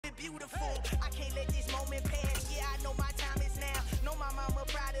beautiful. I can't let this moment pass. Yeah, I know my time is now. Know my mama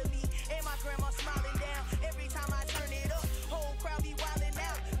proud of me, and my grandma smiling down. Every time I turn it up, whole crowd be wildin'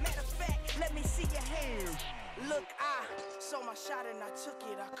 out. Matter of fact, let me see your hands. Look, I saw my shot and I took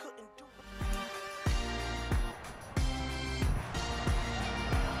it. I couldn't do it.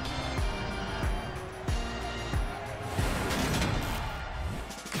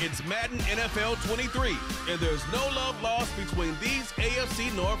 It's Madden NFL 23, and there's no love lost between these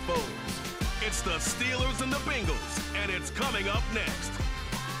AFC North foes. It's the Steelers and the Bengals, and it's coming up next.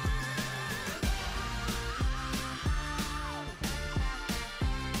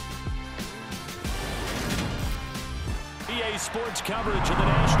 EA Sports coverage of the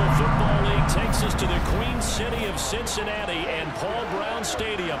National Football League takes us to the Queen City of Cincinnati and Paul Brown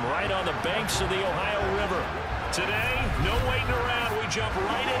Stadium, right on the banks of the Ohio River. Today, no waiting around. We jump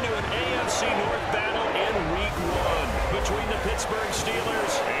right into an AFC North battle in Week 1 between the Pittsburgh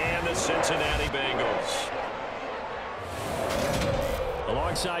Steelers and the Cincinnati Bengals.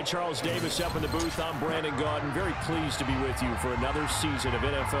 Alongside Charles Davis up in the booth, I'm Brandon Gaudin. Very pleased to be with you for another season of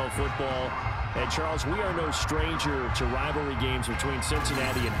NFL football. And Charles, we are no stranger to rivalry games between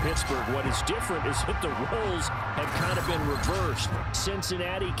Cincinnati and Pittsburgh. What is different is that the roles have kind of been reversed.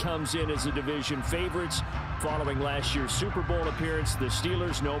 Cincinnati comes in as the division favorites following last year's Super Bowl appearance. The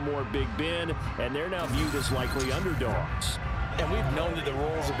Steelers no more Big Ben, and they're now viewed as likely underdogs. And we've known that the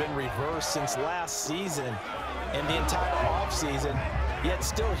roles have been reversed since last season and the entire offseason. Yet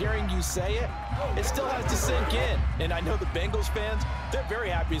still hearing you say it, it still has to sink in. And I know the Bengals fans, they're very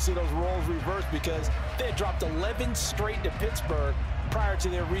happy to see those roles reversed because they had dropped 11 straight to Pittsburgh prior to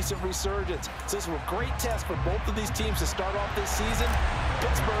their recent resurgence. So this was a great test for both of these teams to start off this season.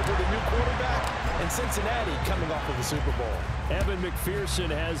 Pittsburgh with a new quarterback and Cincinnati coming off of the Super Bowl. Evan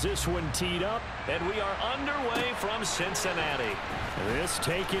McPherson has this one teed up, and we are underway from Cincinnati. This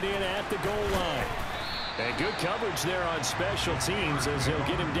taken in at the goal line. And good coverage there on special teams as they'll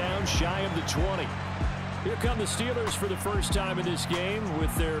get him down shy of the 20. Here come the Steelers for the first time in this game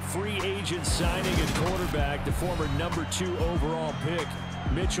with their free agent signing at quarterback, the former #2 overall pick,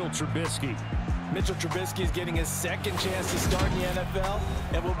 Mitchell Trubisky. Mitchell Trubisky is getting his second chance to start in the NFL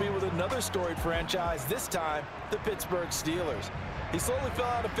and will be with another storied franchise, this time the Pittsburgh Steelers. He slowly fell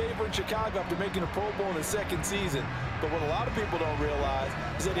out of favor in Chicago after making a Pro Bowl in his second season. But what a lot of people don't realize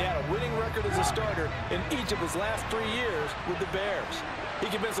is that he had a winning record as a starter in each of his last 3 years with the Bears. He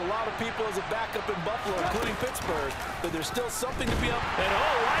convinced a lot of people as a backup in Buffalo, including Pittsburgh, that there's still something to be up. And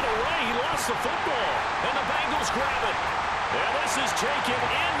right away, he lost the football. And the Bengals grab it. And this is taken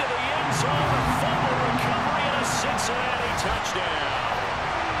into the end zone. A fumble recovery and a Cincinnati touchdown.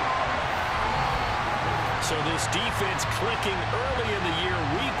 So this defense clicking early in the year,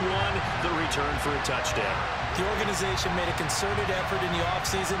 Week 1, the return for a touchdown. The organization made a concerted effort in the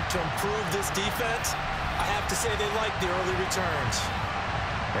offseason to improve this defense. I have to say they like the early returns.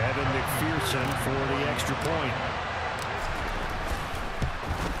 Evan McPherson for the extra point.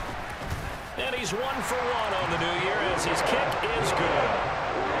 And he's 1 for 1 on the new year as his kick is good.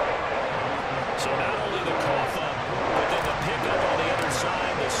 So not only the cough up, but then the pickup on the other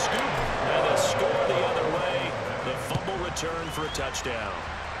side, the scoop, and the score the other way. The fumble return for a touchdown.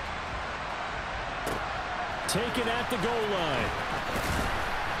 Taken at the goal line.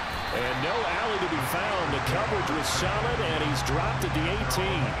 And no alley to be found. The coverage was solid, and he's dropped at the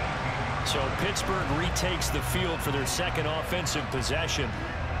 18. So Pittsburgh retakes the field for their second offensive possession.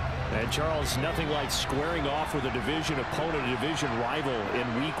 And, Charles, nothing like squaring off with a division opponent, a division rival in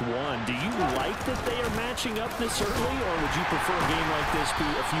Week 1. Do you like that they are matching up this early, or would you prefer a game like this be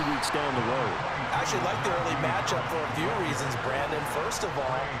a few weeks down the road? I actually like the early matchup for a few reasons, Brandon. First of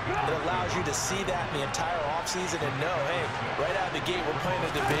all, it allows you to see that in the entire offseason and know, hey, right out of the gate, we're playing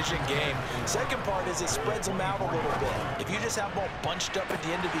a division game. Second part is it spreads them out a little bit. If you just have them all bunched up at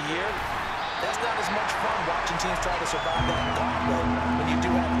the end of the year, that's not as much fun watching teams try to survive that gauntlet when you do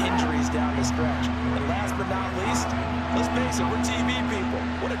have injuries down the stretch. And last but not least, let's face it, we're TV people.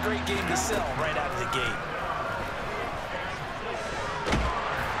 What a great game to sell right out of the gate.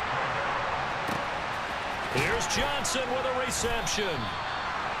 Here's Johnson with a reception.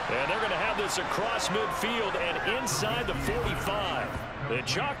 And they're going to have this across midfield and inside the 45. They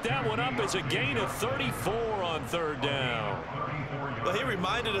chalked that one up as a gain of 34 on third down. Well, he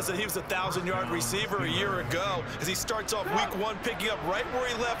reminded us that he was a 1,000-yard receiver a year ago as he starts off Week 1 picking up right where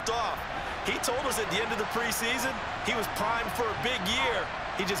he left off. He told us at the end of the preseason he was primed for a big year.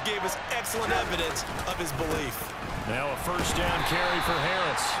 He just gave us excellent evidence of his belief. Now a first down carry for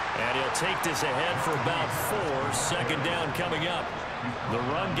Harris. And he'll take this ahead for about 4. Second down coming up. The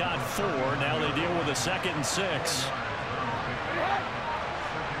run got 4. Now they deal with a 2nd and 6.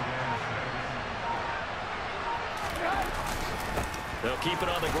 They'll keep it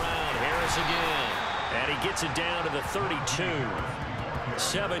on the ground. Harris again. And he gets it down to the 32.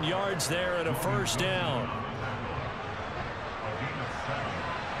 7 yards there and a first down.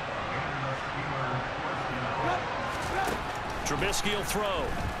 Trubisky will throw.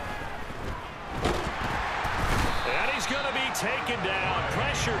 And he's going to be taken down.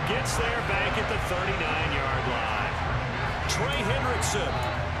 Pressure gets there back at the 39-yard line. Trey Hendrickson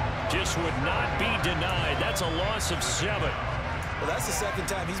just would not be denied. That's a loss of 7. Well, that's the second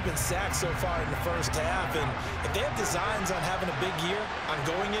time he's been sacked so far in the first half. And if they have designs on having a big year, on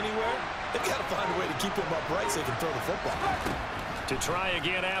going anywhere, they've got to find a way to keep him upright so they can throw the football. To try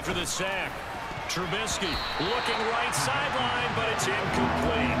again after the sack. Trubisky looking right sideline, but it's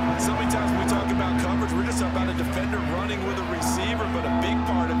incomplete. So many times when we talk about coverage, we're just about a defender running with a receiver, but a big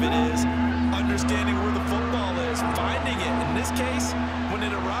part of it is understanding where the football is, finding it. In this case, when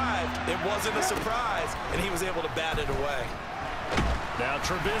it arrived, it wasn't a surprise, and he was able to bat it away. Now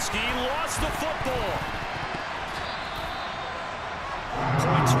Trubisky lost the football.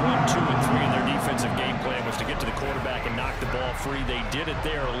 Points 1, 2, and 3 in their defensive game plan was to get to the quarterback and knock the ball free. They did it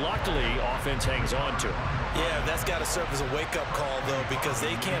there. Luckily, offense hangs on to it. Yeah, that's got to serve as a wake-up call, though, because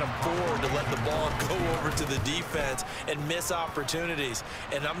they can't afford to let the ball go over to the defense and miss opportunities.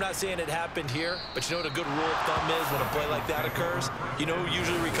 And I'm not saying it happened here, but you know what a good rule of thumb is when a play like that occurs? You know who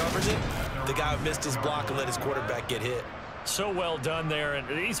usually recovers it? The guy who missed his block and let his quarterback get hit. So well done there. And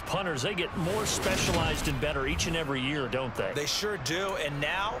these punters, they get more specialized and better each and every year, don't they? They sure do. And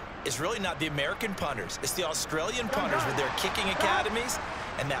now it's really not the American punters. It's the Australian punters with their kicking academies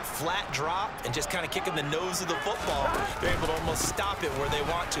and that flat drop and just kind of kicking the nose of the football. They're able to almost stop it where they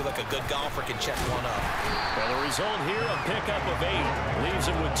want to, like a good golfer can check one up. Well, the result here, a pickup of 8. Leaves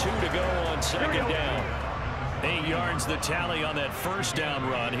them with 2 to go on second down. 8 yards the tally on that first down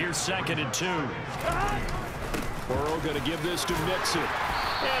run. Here's 2nd and 2. Burrow going to give this to Mixon.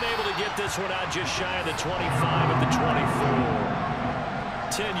 And able to get this one out just shy of the 25 at the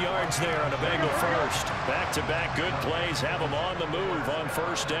 24. 10 yards there on a Bengal first. Back-to-back good plays have them on the move on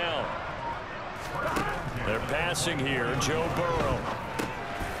first down. They're passing here. Joe Burrow.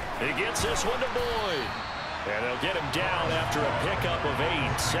 He gets this one to Boyd. And they'll get him down after a pickup of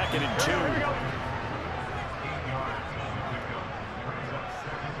 8. 2nd and 2.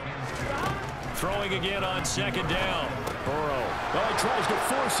 Throwing again on second down. Burrow. Well, he tries to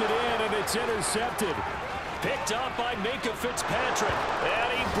force it in, and it's intercepted. Picked up by Minka Fitzpatrick.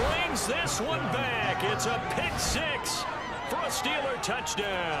 And he brings this one back. It's a pick 6 for a Steeler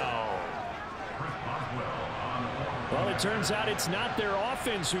touchdown. Well, it turns out it's not their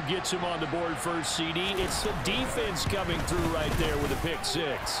offense who gets him on the board first, CD. It's the defense coming through right there with a pick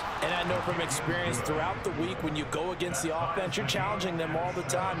 6. And I know from experience throughout the week when you go against the offense, you're challenging them all the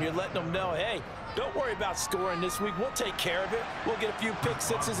time. You're letting them know, hey, don't worry about scoring this week. We'll take care of it. We'll get a few pick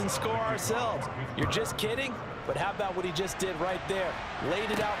 6s and score ourselves. You're just kidding? But how about what he just did right there?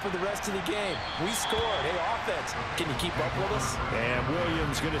 Laid it out for the rest of the game. We scored. Hey, offense, can you keep up with us? And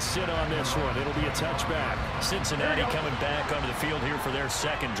Williams going to sit on this one. It'll be a touchback. Cincinnati coming back onto the field here for their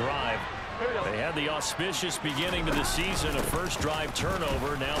second drive. They had the auspicious beginning to the season, a first drive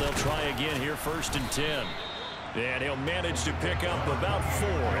turnover. Now they'll try again here, 1st and 10. And he'll manage to pick up about 4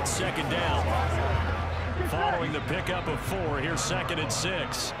 at second down. Following the pickup of 4, here's 2nd and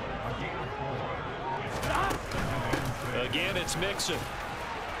 6. Again, it's Mixon.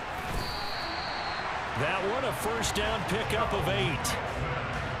 That one, a first down pickup of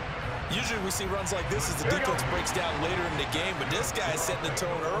 8. Usually we see runs like this as the defense breaks down later in the game, but this guy is setting the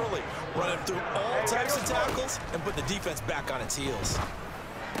tone early, running through all types of tackles and put the defense back on its heels.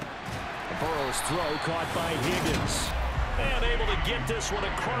 Burrow's throw caught by Higgins. And able to get this one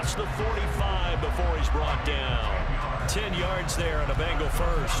across the 45 before he's brought down. 10 yards there on a Bengal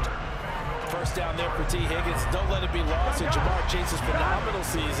first. First down there for T. Higgins. Don't let it be lost in Jamar Chase's phenomenal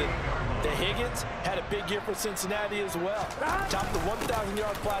season. The Higgins had a big year for Cincinnati as well. Topped the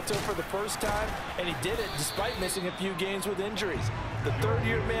 1,000-yard plateau for the first time, and he did it despite missing a few games with injuries. The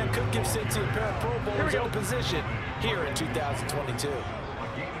third-year man could give Cincy a pair of Pro Bowlers in the position here in 2022.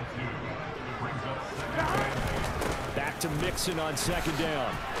 Back to Mixon on second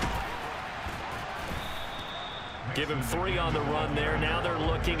down. Give him 3 on the run there. Now they're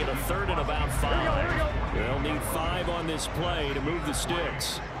looking at a 3rd and about 5. They'll need 5 on this play to move the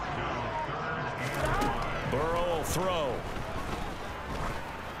sticks. Burrow will throw.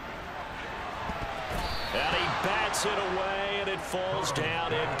 And he bats it away, and it falls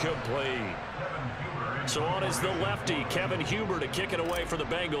down incomplete. So on is the lefty, Kevin Huber, to kick it away for the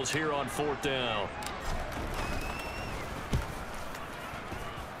Bengals here on 4th down.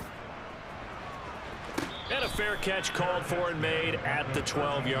 And a fair catch called for and made at the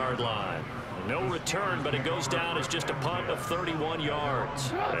 12-yard line. No return, but it goes down as just a punt of 31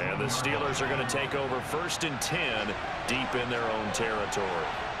 yards. And the Steelers are going to take over 1st and 10 deep in their own territory.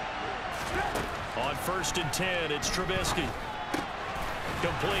 On 1st and 10, it's Trubisky.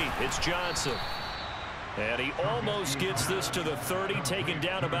 Complete. It's Johnson. And he almost gets this to the 30, taken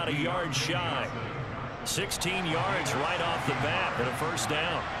down about a yard shy. 16 yards right off the bat and a 1st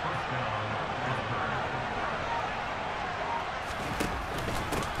down.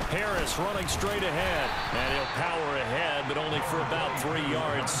 Harris running straight ahead, and he'll power ahead, but only for about 3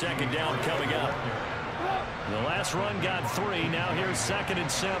 yards. 2nd down coming up. The last run got 3. Now here's 2nd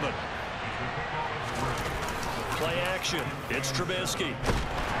and 7. Play action. It's Trubisky.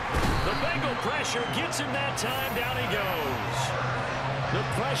 The Bengal pressure gets him that time. Down he goes. The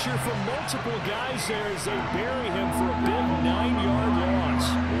pressure from multiple guys there as they bury him for a big 9-yard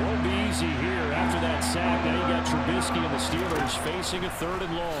loss. Won't be easy here after that sack. Now you got Trubisky and the Steelers facing a 3rd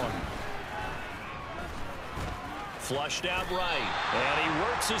and long. Flushed out right. And he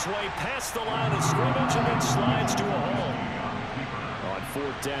works his way past the line of scrimmage and then slides to a hole. On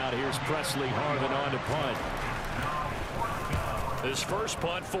 4th down, here's Presley Harvin on to punt. His first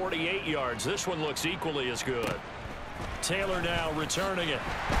punt, 48 yards. This one looks equally as good. Taylor now returning it.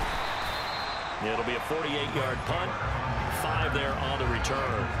 It'll be a 48-yard punt. 5 there on the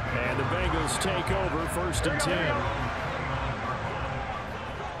return. And the Bengals take over 1st and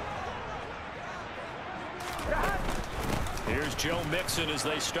 10. Here's Joe Mixon as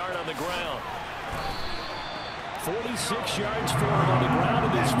they start on the ground. 46 yards for him on the ground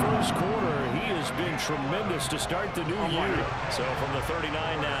in his first quarter. He has been tremendous to start the new year. So from the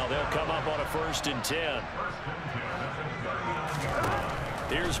 39 now, they'll come up on a 1st and 10.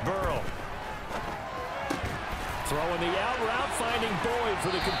 Here's Burrow. Throwing the out route, finding Boyd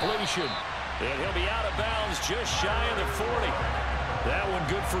for the completion. And he'll be out of bounds just shy of the 40. That one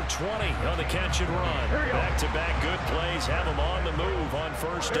good for 20 on the catch and run. Back-to-back good plays have him on the move on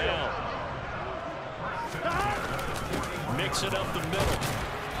 1st down. Mix it up the middle.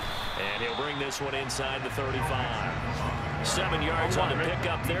 And he'll bring this one inside the 35. 7 yards on the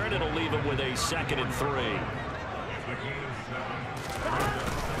pickup there, and it'll leave him with a 2nd and 3.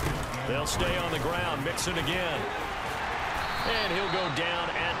 They'll stay on the ground. Mixon again. And he'll go down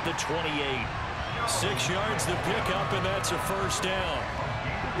at the 28. 6 yards to pick up, and that's a 1st down.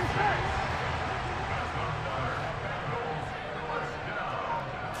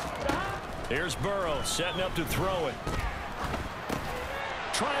 Here's Burrow setting up to throw it.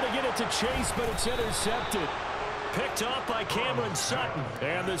 Trying to get it to Chase, but it's intercepted. Picked off by Cameron Sutton.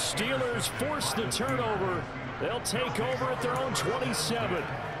 And the Steelers force the turnover. They'll take over at their own 27.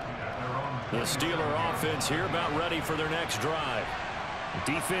 The Steeler offense here about ready for their next drive.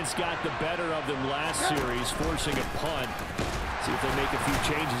 The defense got the better of them last series, forcing a punt. See if they make a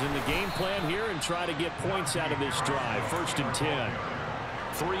few changes in the game plan here and try to get points out of this drive. 1st and 10.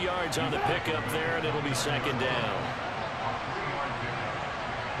 3 yards on the pickup there, and it'll be 2nd down.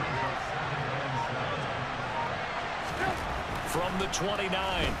 From the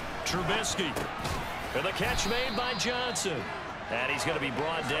 29, Trubisky. And the catch made by Johnson. And he's going to be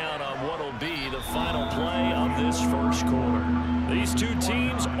brought down on what will be the final play of this first quarter. These two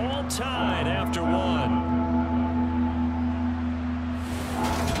teams all tied after 1.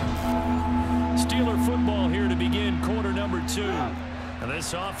 Steeler football here to begin quarter number 2. And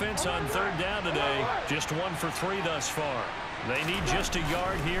this offense on 3rd down today, just 1 for 3 thus far. They need just a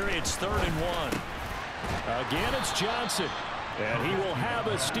yard here. It's 3rd and 1. Again, it's Johnson. And he will have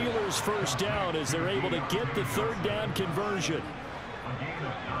a Steelers 1st down as they're able to get the 3rd down conversion.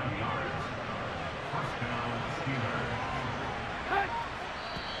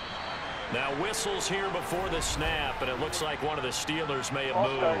 Now whistles here before the snap, and it looks like one of the Steelers may have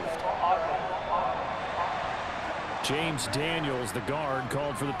moved. James Daniels, the guard,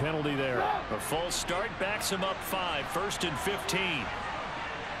 called for the penalty there. A false start backs him up 5, 1st and 15.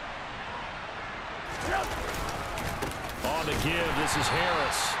 On the give, this is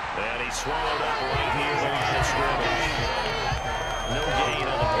Harris. And he swallowed up right here in the scrimmage. No gain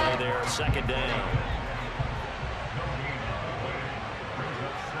on the play there, 2nd down.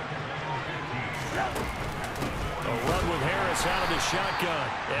 A run with Harris out of the shotgun.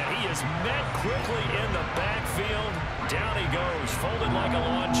 And he is met quickly in the backfield. Down he goes, folded like a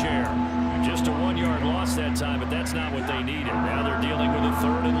lawn chair. Just a 1-yard loss that time, but that's not what they needed. Now they're dealing with a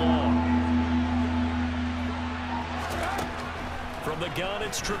 3rd and long. From the gun,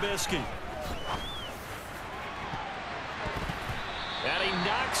 it's Trubisky. And he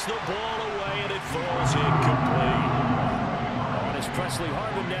knocks the ball away, and it falls incomplete. On is Presley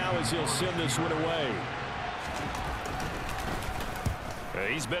Harvin now as he'll send this one away.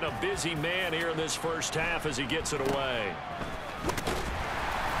 He's been a busy man here in this first half as he gets it away.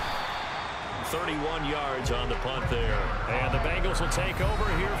 31 yards on the punt there. And the Bengals will take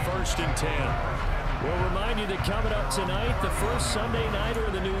over here 1st and 10. We'll remind you that coming up tonight, the first Sunday nighter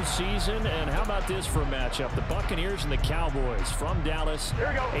of the new season. And how about this for a matchup? The Buccaneers and the Cowboys from Dallas,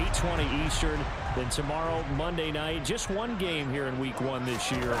 8:20 Eastern. Then tomorrow, Monday night, just one game here in Week 1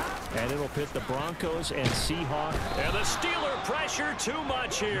 this year. And it'll pit the Broncos and Seahawks. And the Steeler pressure too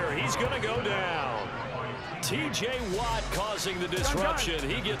much here. He's going to go down. T.J. Watt causing the disruption.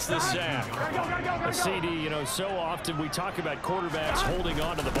 He gets the sack. CD, you know, so often we talk about quarterbacks holding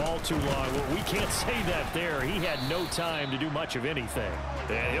on to the ball too long. Well, we can't say that there. He had no time to do much of anything.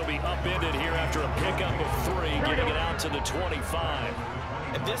 And he'll be upended here after a pickup of 3, getting it out to the 25.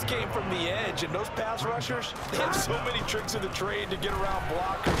 And this came from the edge, and those pass rushers, they have so many tricks of the trade to get around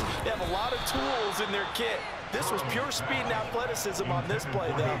blockers. They have a lot of tools in their kit. This was pure speed and athleticism on this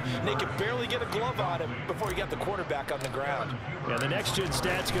play, though. And they could barely get a glove on him before he got the quarterback on the ground. Yeah, the next-gen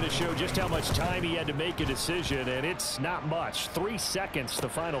stat's going to show just how much time he had to make a decision, and it's not much. 3 seconds, the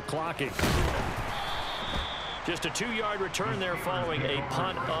final clocking. Just a 2-yard return there following a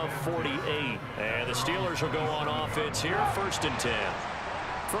punt of 48. And the Steelers will go on offense here, 1st and 10.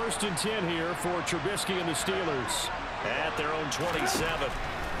 1st and 10 here for Trubisky and the Steelers at their own 27.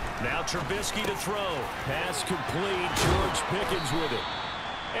 Now Trubisky to throw. Pass complete. George Pickens with it.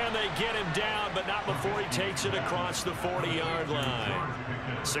 And they get him down, but not before he takes it across the 40-yard line.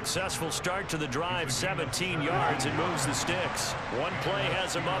 Successful start to the drive, 17 yards, and moves the sticks. One play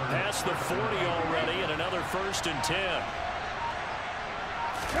has him up past the 40 already, and another 1st and 10.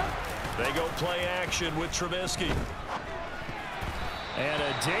 They go play action with Trubisky. And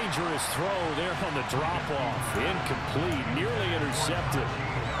a dangerous throw there on the drop-off. Incomplete, nearly intercepted.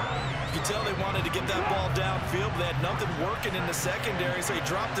 You can tell they wanted to get that ball downfield, but they had nothing working in the secondary, so he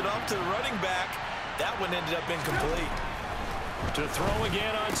dropped it off to the running back. That one ended up incomplete. To throw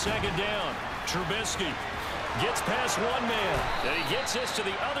again on 2nd down. Trubisky gets past one man. And he gets this to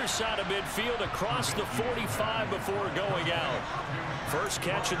the other side of midfield across the 45 before going out. First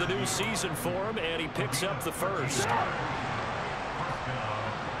catch of the new season for him, and he picks up the first.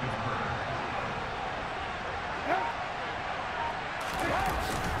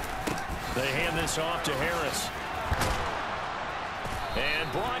 They hand this off to Harris.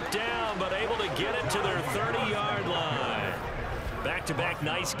 And brought down, but able to get it to their 30-yard line. Back-to-back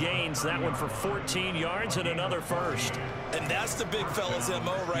nice gains. That one for 14 yards and another first. And that's the big fella's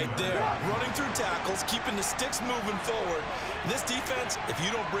MO right there. Running through tackles, keeping the sticks moving forward. This defense, if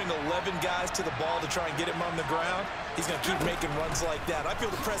you don't bring 11 guys to the ball to try and get him on the ground, he's going to keep making runs like that. I feel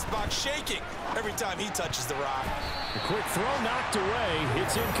the press box shaking every time he touches the rock. A quick throw knocked away.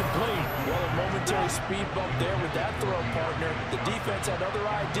 It's incomplete. Well, a momentary speed bump there with that throw, partner. The defense had other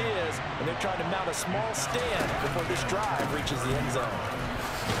ideas, and they're trying to mount a small stand before this drive reaches the end zone.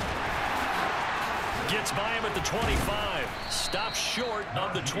 Gets by him at the 25. Stops short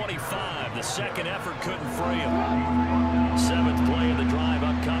of the 25. The second effort couldn't free him. 7th play of the drive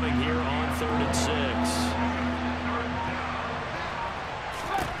upcoming here on 3rd and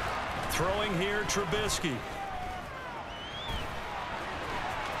 6. Throwing here, Trubisky.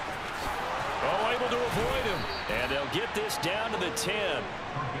 Oh, able to avoid him. And they'll get this down to the 10.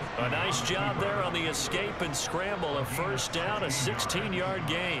 A nice job there on the escape and scramble. A 1st down, a 16-yard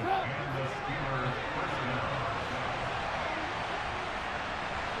gain.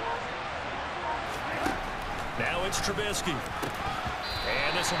 Now it's Trubisky.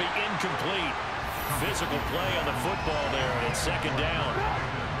 And this will be incomplete. Physical play on the football there, and it's 2nd down.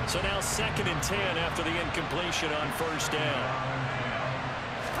 So now 2nd and 10 after the incompletion on 1st down.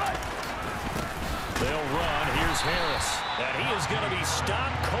 They'll run. Here's Harris. And he is going to be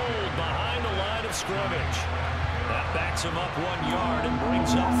stopped cold behind the line of scrimmage. That backs him up 1 yard and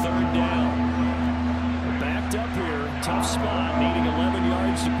brings up 3rd down. Backed up here. Tough spot. Needing 11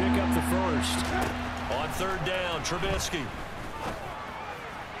 yards to pick up the first. On 3rd down, Trubisky.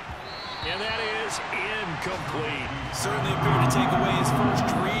 And that is incomplete. Certainly appeared to take away his first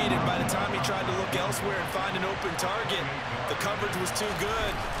read, and by the time he tried to look elsewhere and find an open target, the coverage was too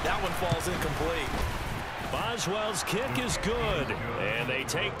good. That one falls incomplete. Boswell's kick is good, and they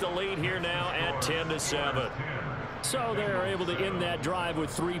take the lead here now at 10-7. So they're able to end that drive with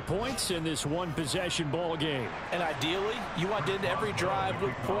 3 points in this one-possession ball game. And ideally, you want to end every drive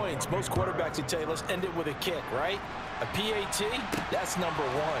with points. Most quarterbacks would tell you, let's end it with a kick, right? A PAT, that's number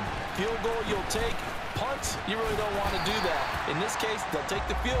one. Field goal, you'll take. Punts, you really don't want to do that. In this case, they'll take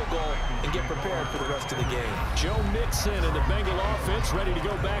the field goal and get prepared for the rest of the game. Joe Mixon and the Bengal offense ready to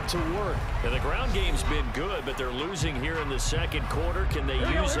go back to work. And the ground game's been good, but they're losing here in the second quarter. Can they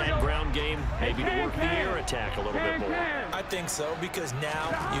use that ground game maybe to work the air attack a little bit more? I think so, because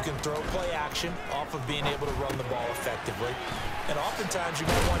now you can throw play action off of being able to run the ball effectively. And oftentimes you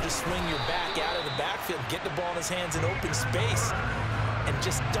might want to just swing your back out of the backfield, get the ball in his hands in open space, and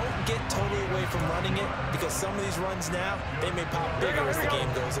just don't get totally away from running it, because some of these runs now, they may pop bigger as the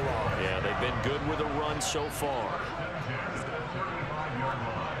game goes along. Yeah, they've been good with a run so far.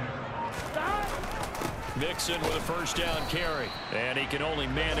 Mixon with a first down carry. And he can only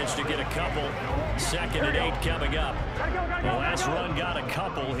manage to get a couple. 2nd and 8 coming up. The last run got a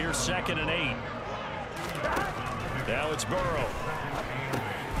couple. Here's 2nd and 8. Now it's Burrow.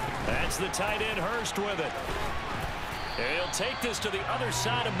 That's the tight end, Hurst, with it. And he'll take this to the other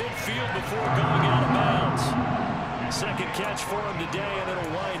side of midfield before going out of bounds. Second catch for him today, and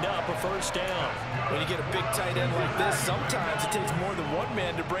it'll wind up a first down. When you get a big tight end like this, sometimes it takes more than one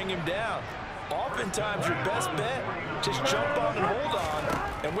man to bring him down. Oftentimes, your best bet, just jump on and hold on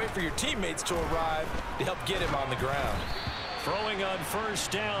and wait for your teammates to arrive to help get him on the ground. Throwing on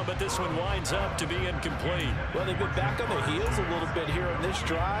first down, but this one winds up to be incomplete. Well, they've been back on their heels a little bit here on this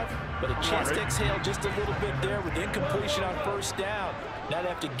drive, but a chance to exhale just a little bit there with incompletion on first down. Now they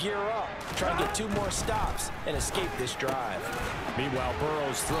have to gear up, try and get 2 more stops and escape this drive. Meanwhile,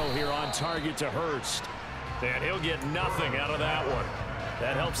 Burrow's throw here on target to Hurst. And he'll get nothing out of that one.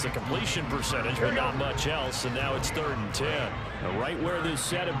 That helps the completion percentage, but not much else, and now it's 3rd and 10. Now, right where this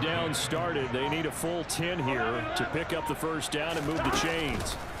set of downs started, they need a full 10 here to pick up the first down and move the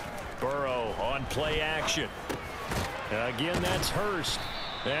chains. Burrow on play action. Again, that's Hurst.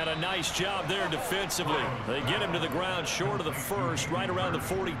 And a nice job there defensively. They get him to the ground short of the first, right around the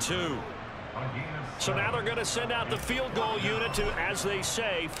 42. So now they're going to send out the field goal unit to, as they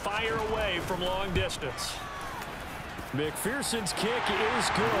say, fire away from long distance. McPherson's kick is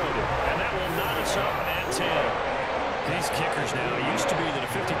good, and that will knot us up at 10. These kickers now, it used to be that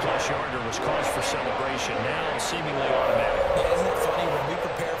a 50-plus yarder was cause for celebration, now seemingly automatic. Yeah, isn't it funny when we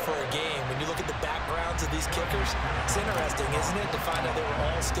prepare for a game, when you look at the backgrounds of these kickers, it's interesting, isn't it, to find out they were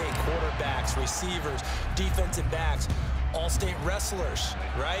all-state quarterbacks, receivers, defensive backs, all-state wrestlers,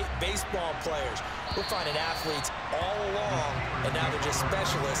 right? Baseball players. We're finding athletes all along, and now they're just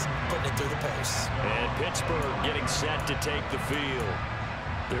specialists putting it through the posts. And Pittsburgh getting set to take the field.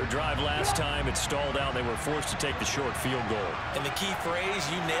 Their drive last time, it stalled out. They were forced to take the short field goal. And the key phrase,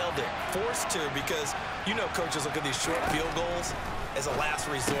 you nailed it. Forced to, because you know coaches look at these short field goals as a last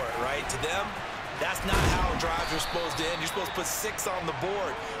resort, right? To them, that's not how drives are supposed to end. You're supposed to put 6 on the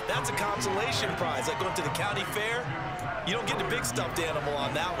board. That's a consolation prize. Like going to the county fair, you don't get the big stuffed animal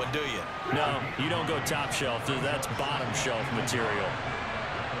on that one, do you? No, you don't go top shelf. That's bottom shelf material.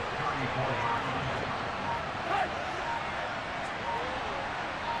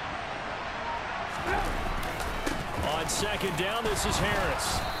 On second down, this is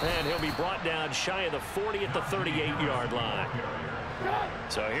Harris. And he'll be brought down shy of the 40 at the 38-yard line.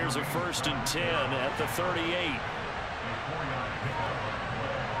 So here's a 1st and 10 at the 38.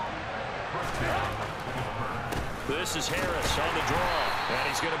 This is Harris on the draw. And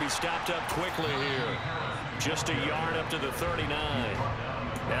he's going to be stopped up quickly here. Just a yard up to the 39.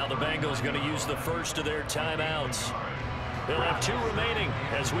 Now the Bengals going to use the first of their timeouts. They'll have 2 remaining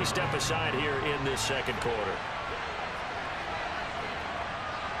as we step aside here in this second quarter.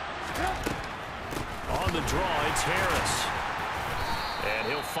 On the draw, it's Harris. And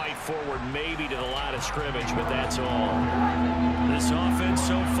he'll fight forward maybe to the line of scrimmage, but that's all. This offense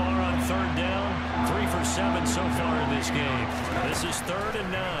so far on 3rd down, 3 for 7 so far in this game. This is 3rd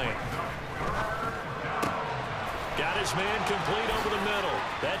and 9. Got his man complete over the middle.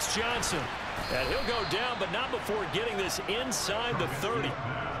 That's Johnson. And he'll go down, but not before getting this inside the 30.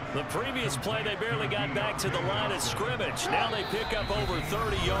 The previous play, they barely got back to the line of scrimmage. Now they pick up over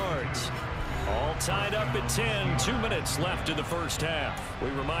 30 yards. All tied up at 10, 2 minutes left in the first half. We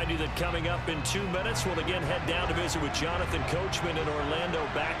remind you that coming up in 2 minutes, we'll again head down to visit with Jonathan Coachman in Orlando,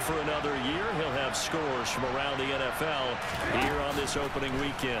 back for another year. He'll have scores from around the NFL here on this opening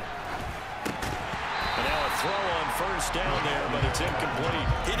weekend. And now a throw on first down there, but it's incomplete.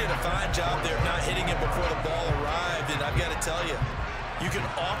 He did a fine job there not hitting it before the ball arrived, and I've got to tell you, You can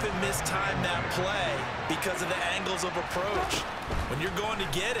often mistime that play because of the angles of approach. When you're going to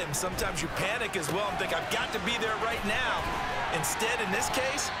get him, sometimes you panic as well and think, I've got to be there right now. Instead, in this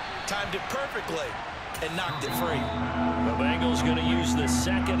case, timed it perfectly and knocked it free. The Bengals going to use the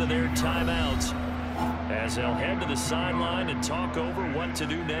second of their timeouts as they'll head to the sideline and talk over what to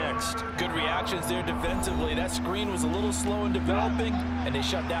do next. Good reactions there defensively. That screen was a little slow in developing, and they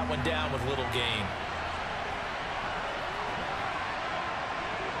shut that one down with little gain.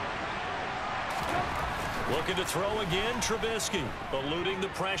 Looking to throw again, Trubisky, eluding the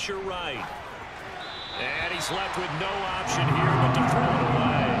pressure right. And he's left with no option here but to throw it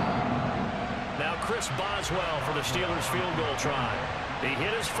away. Now Chris Boswell for the Steelers field goal try. He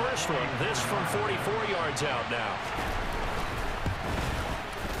hit his first one, this from 44 yards out now.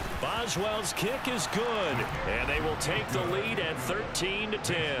 Boswell's kick is good, and they will take the lead at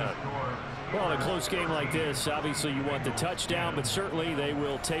 13-10. Well, in a close game like this, obviously you want the touchdown, but certainly they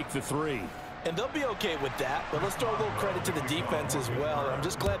will take the 3. And they'll be okay with that, but let's throw a little credit to the defense as well. I'm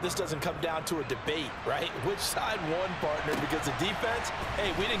just glad this doesn't come down to a debate, right? Which side won, partner? Because the defense,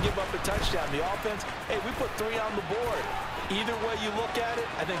 hey, we didn't give up a touchdown. The offense, hey, we put 3 on the board. Either way you look at it,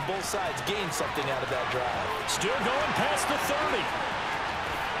 I think both sides gained something out of that drive. Still going past the 30.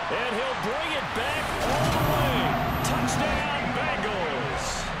 And he'll bring it back all the way. Touchdown,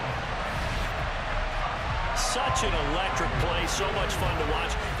 Bengals. Such an electric play, so much fun to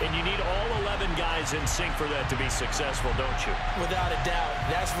watch, and you need all 11 guys in sync for that to be successful, don't you? Without a doubt.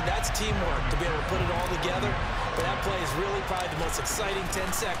 That's teamwork to be able to put it all together. But that play is really probably the most exciting 10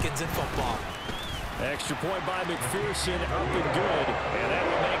 seconds in football. Extra point by McPherson, up and good, and that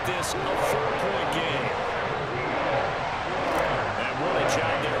will make this a 4-point game. And what a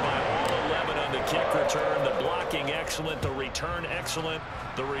job there by all 11 on the kick return. The blocking excellent, the return excellent.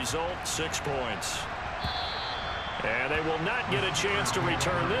 The result, 6 points. And they will not get a chance to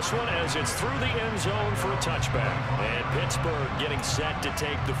return this one as it's through the end zone for a touchback. And Pittsburgh getting set to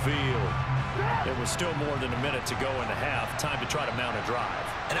take the field. There was still more than a minute to go in the half. Time to try to mount a drive.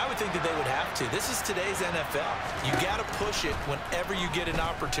 And I would think that they would have to. This is today's NFL. You got to push it whenever you get an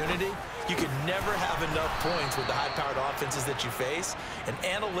opportunity. You can never have enough points with the high-powered offenses that you face. And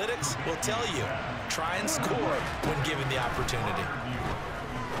analytics will tell you, try and score when given the opportunity.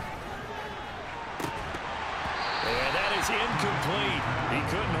 And that is incomplete. He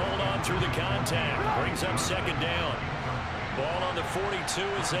couldn't hold on through the contact. Brings up second down. Ball on the 42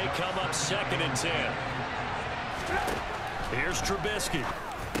 as they come up 2nd and 10. Here's Trubisky.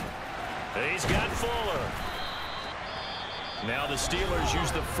 He's got Fuller. Now the Steelers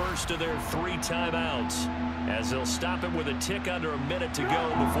use the first of their 3 timeouts as they'll stop it with a tick under a minute to go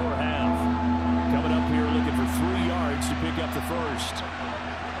before half. Coming up here looking for 3 yards to pick up the first.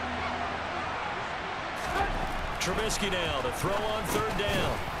 Trubisky now to throw on 3rd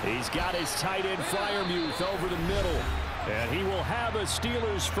down. He's got his tight end Freiermuth over the middle. And he will have a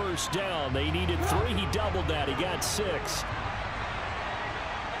Steelers first down. They needed 3. He doubled that. He got 6.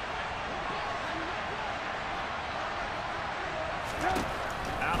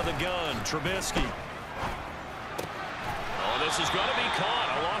 Out of the gun, Trubisky. Oh, this is going to be caught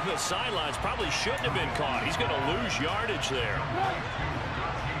along the sidelines. Probably shouldn't have been caught. He's going to lose yardage there.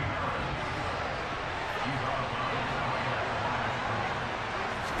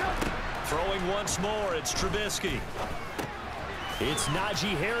 Throwing once more, it's Trubisky. It's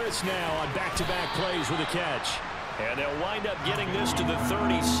Najee Harris now on back-to-back plays with a catch. And they'll wind up getting this to the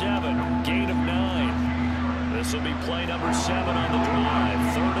 37. Gain of 9. This will be play number 7 on the drive.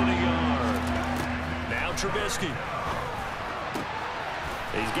 3rd and a yard. Now Trubisky.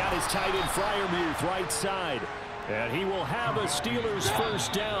 He's got his tight end Freiermuth right side. And he will have a Steelers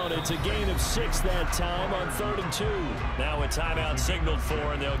first down. It's a gain of 6 that time on 3rd and 2. Now a timeout signaled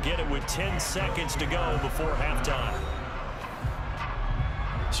for, and they'll get it with 10 seconds to go before halftime.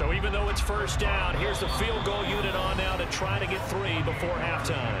 So even though it's first down, here's the field goal unit on now to try to get 3 before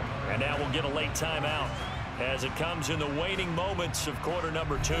halftime. And now we'll get a late timeout as it comes in the waning moments of quarter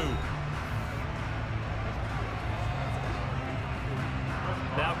number 2.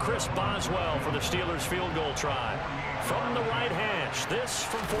 Now Chris Boswell for the Steelers field goal try. From the right hash, this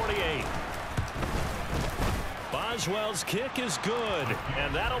from 48. Boswell's kick is good,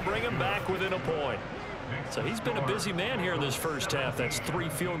 and that'll bring him back within a point. So he's been a busy man here in this first half. That's 3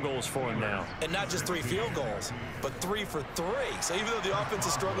 field goals for him now. And not just 3 field goals, but 3 for 3. So even though the offense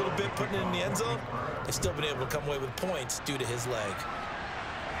has struggled a bit putting it in the end zone, they've still been able to come away with points due to his leg.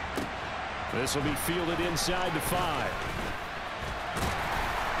 This will be fielded inside the 5.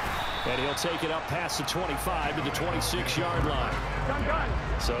 And he'll take it up past the 25 to the 26-yard line.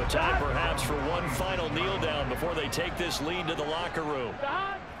 So time perhaps for one final kneel down before they take this lead to the locker room.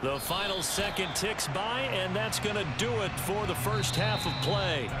 The final second ticks by, and that's going to do it for the first half of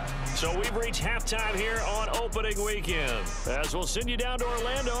play. So we've reached halftime here on opening weekend. As we'll send you down to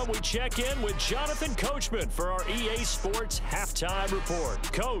Orlando, and we check in with Jonathan Coachman for our EA Sports Halftime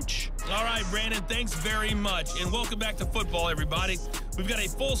Report. Coach. All right, Brandon, thanks very much. And welcome back to football, everybody. We've got a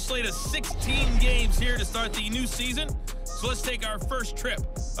full slate of 16 games here to start the new season. So let's take our first trip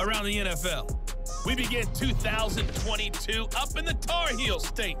around the NFL. We begin 2022 up in the Tar Heel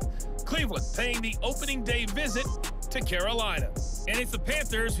State. Cleveland paying the opening day visit to Carolina. And it's the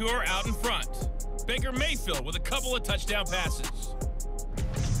Panthers who are out in front. Baker Mayfield with a couple of touchdown passes.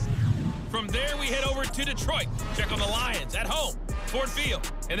 From there, we head over to Detroit. Check on the Lions at home, Ford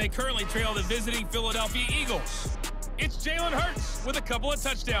Field. And they currently trail the visiting Philadelphia Eagles. It's Jalen Hurts with a couple of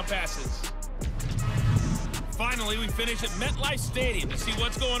touchdown passes. Finally, we finish at MetLife Stadium to see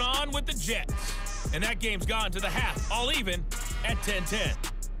what's going on with the Jets. And that game's gone to the half, all even at 10-10.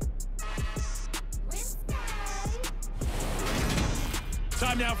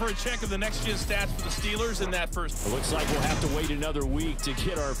 Time now for a check of the next-gen stats for the Steelers in that first. It looks like we'll have to wait another week to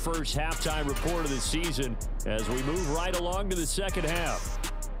get our first halftime report of the season as we move right along to the second half.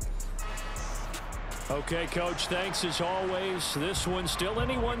 Okay, Coach, thanks as always. This one's still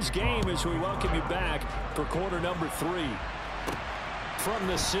anyone's game as we welcome you back for quarter number 3. From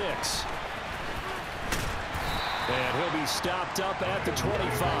the 6. And he'll be stopped up at the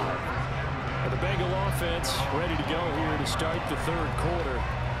 25. The Bengal offense ready to go here to start the third quarter.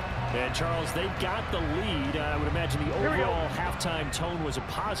 And, Charles, they got the lead. I would imagine the overall halftime tone was a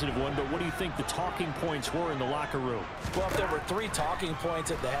positive one, but what do you think the talking points were in the locker room? Well, if there were 3 talking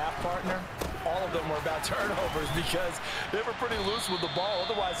points at the half, partner, all of them were about turnovers because they were pretty loose with the ball.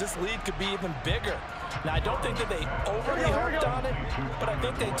 Otherwise, this lead could be even bigger. Now, I don't think that they overly harped on it, but I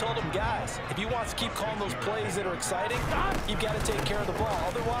think they told them, guys, if you want to keep calling those plays that are exciting, you've got to take care of the ball.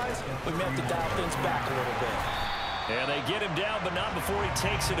 Otherwise, we may have to dial things back a little bit. And they get him down, but not before he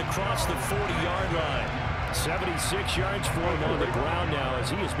takes it across the 40-yard line. 76 yards for him on the ground now as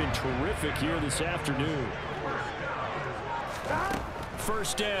he has been terrific here this afternoon.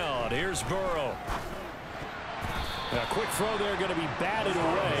 First down. Here's Burrow. A quick throw there going to be batted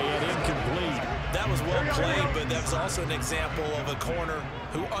away and incomplete. That was well played, but that was also an example of a corner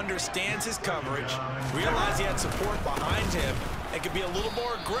who understands his coverage, realized he had support behind him, and could be a little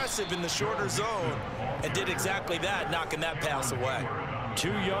more aggressive in the shorter zone, and did exactly that, knocking that pass away.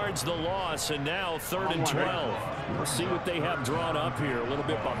 2 yards the loss, and now 3rd and 12. We'll see what they have drawn up here. A little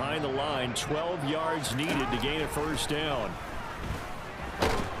bit behind the line. 12 yards needed to gain a first down.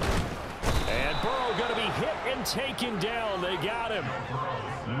 And Burrow going to be hit and taken down. They got him.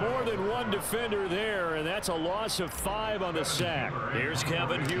 More than one defender there, and that's a loss of 5 on the sack. Here's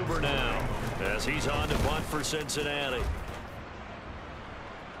Kevin Huber now as he's on to punt for Cincinnati.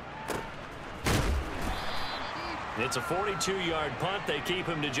 It's a 42-yard punt. They keep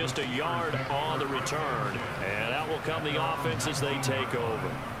him to just a yard on the return. And out will come the offense as they take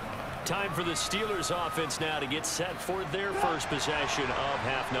over. Time for the Steelers offense now to get set for their first possession of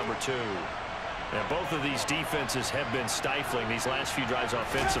half number 2. And both of these defenses have been stifling these last few drives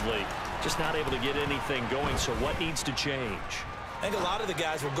offensively. Just not able to get anything going. So what needs to change? I think a lot of the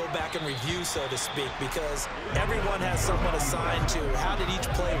guys will go back and review, so to speak, because everyone has someone assigned to how did each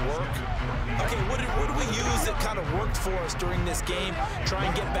play work. Okay, what did we use that kind of worked for us during this game? Try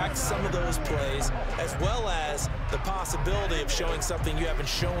and get back to some of those plays, as well as the possibility of showing something you haven't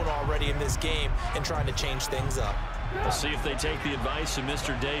shown already in this game and trying to change things up. We'll see if they take the advice of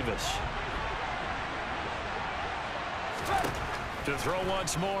Mr. Davis. To throw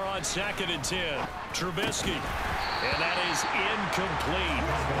once more on 2nd and 10. Trubisky. And that is incomplete.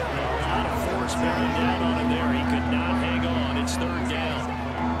 A lot of force bearing down on him there. He could not hang on. It's 3rd down.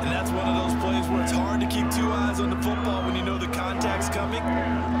 And that's one of those plays where it's hard to keep 2 eyes on the football when you know the contact's coming,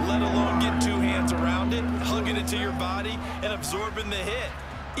 let alone getting 2 hands around it, hugging it to your body, and absorbing the hit.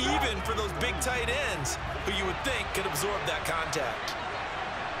 Even for those big tight ends who you would think could absorb that contact.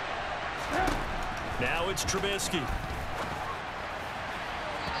 Now it's Trubisky.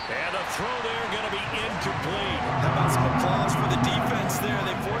 And a throw there going to be incomplete. How about some applause for the defense there?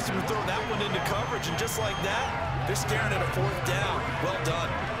 They forced him to throw that one into coverage, and just like that, they're staring at a 4th down. Well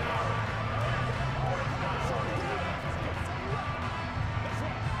done.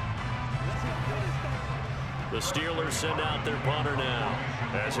 The Steelers send out their punter now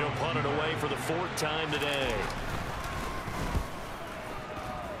as he'll punt it away for the 4th time today.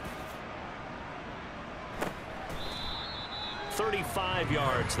 35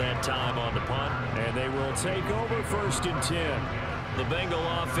 yards that time on the punt. And they will take over 1st and 10. The Bengal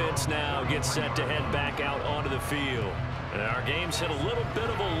offense now gets set to head back out onto the field. And our game's hit a little bit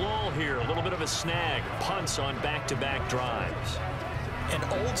of a lull here, a little bit of a snag. Punts on back-to-back drives. And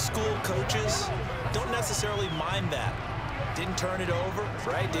old school coaches don't necessarily mind that. Didn't turn it over,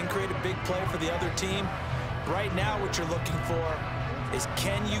 right? Didn't create a big play for the other team. Right now what you're looking for is,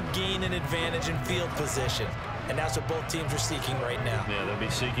 can you gain an advantage in field position? And that's what both teams are seeking right now. Yeah, they'll be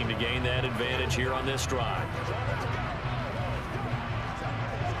seeking to gain that advantage here on this drive.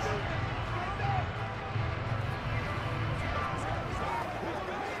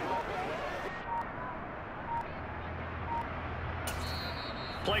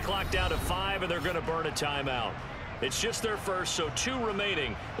 Play clock down to 5, and they're going to burn a timeout. It's just their first, so 2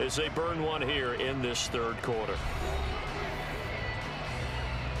 remaining as they burn one here in this 3rd quarter.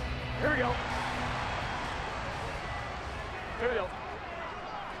 Here we go. Here we go.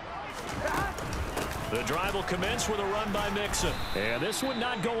 The drive will commence with a run by Mixon. And this one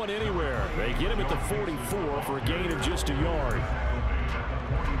not going anywhere. They get him at the 44 for a gain of just a yard.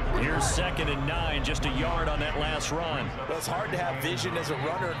 Here's 2nd and 9, just a yard on that last run. Well, it's hard to have vision as a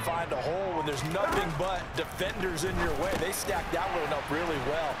runner and find a hole when there's nothing but defenders in your way. They stacked that one up really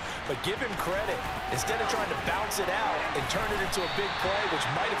well. But give him credit. Instead of trying to bounce it out and turn it into a big play, which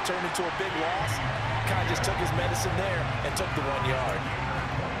might have turned into a big loss, kind of just took his medicine there and took the 1 yard.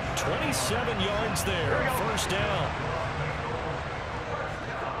 27 yards there, 1st down.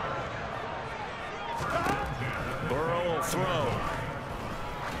 Burrow will throw.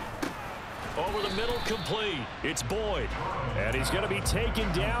 Over the middle, complete. It's Boyd. And he's going to be taken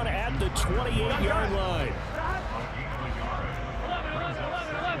down at the 28-yard line.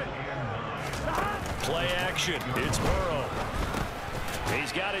 Play action. It's Burrow.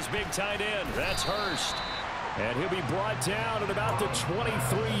 He's got his big tight end. That's Hurst. And he'll be brought down at about the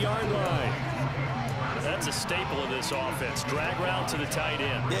 23-yard line. That's a staple of this offense. Drag route to the tight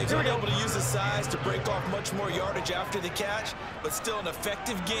end. Yeah, he's been able to use his size to break off much more yardage after the catch, but still an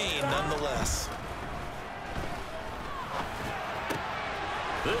effective gain nonetheless.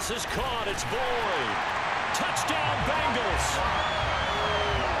 This is caught. It's Boyd. Touchdown, Bengals.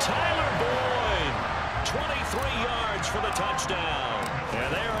 Tyler Boyd. 23 yards for the touchdown.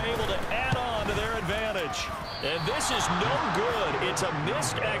 And they're able to add on to their advantage. And this is no good. It's a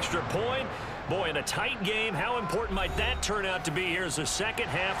missed extra point. Boy, in a tight game, how important might that turn out to be here as the second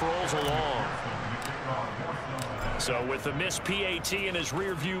half rolls along? So with the missed PAT in his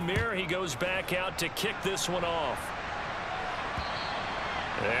rearview mirror, he goes back out to kick this one off.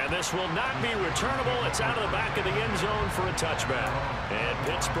 And this will not be returnable. It's out of the back of the end zone for a touchback. And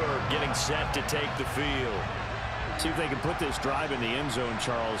Pittsburgh getting set to take the field. See if they can put this drive in the end zone,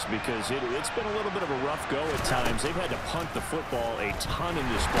 Charles, because it's been a little bit of a rough go at times. They've had to punt the football a ton in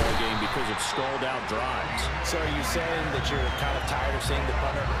this ball game because of stalled out drives. So are you saying that you're kind of tired of seeing the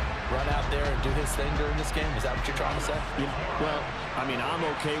punter run out there and do his thing during this game? Is that what you're trying to say? Yeah, well, I mean, I'm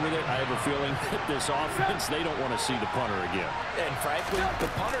okay with it. I have a feeling that this offense, they don't want to see the punter again. And frankly,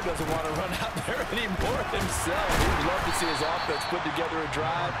 the punter doesn't want to run out there anymore himself. He'd love to see his offense put together a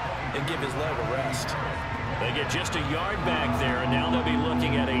drive and give his leg a rest. They get just a yard back there, and now they'll be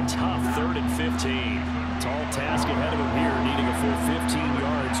looking at a tough 3rd and 15. Tall task ahead of them here, needing a full 15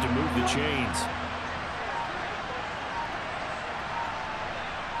 yards to move the chains.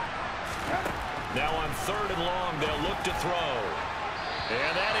 Now on 3rd and long, they'll look to throw.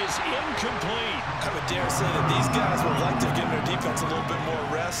 And that is incomplete. I would dare say that these guys would like to give their defense a little bit more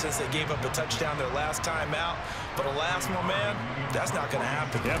rest since they gave up a touchdown their last time out. But alas, my man, that's not going to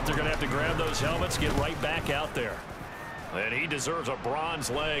happen. Yep, they're going to have to grab those helmets, get right back out there. And he deserves a bronze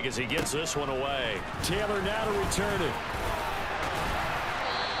leg as he gets this one away. Taylor now to return it.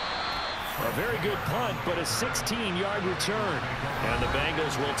 A very good punt, but a 16-yard return. And the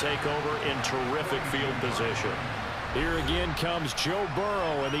Bengals will take over in terrific field position. Here again comes Joe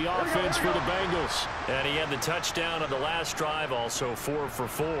Burrow and the offense for the Bengals. And he had the touchdown on the last drive, also 4 for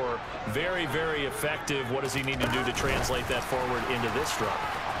 4. Very, very effective. What does he need to do to translate that forward into this drive?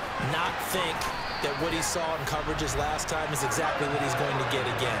 Not think that what he saw in coverages last time is exactly what he's going to get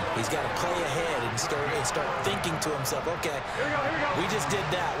again. He's got to play ahead and start thinking to himself, okay, we just did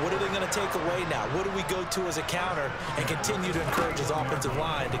that. What are they going to take away now? What do we go to as a counter? And continue to encourage his offensive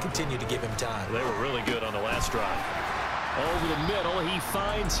line to continue to give him time. They were really good on the last drive. Over the middle, he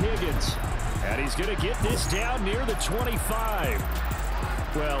finds Higgins. And he's going to get this down near the 25.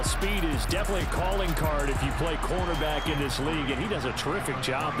 Well, speed is definitely a calling card if you play cornerback in this league, and he does a terrific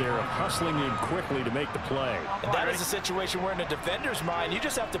job there of hustling in quickly to make the play. And that is a situation where in a defender's mind, you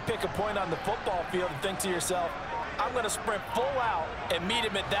just have to pick a point on the football field and think to yourself, I'm going to sprint full out and meet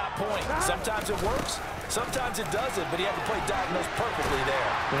him at that point. Sometimes it works, sometimes it doesn't, but he had to play diagnose perfectly there.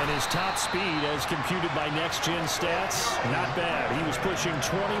 And his top speed, as computed by next-gen stats, not bad. He was pushing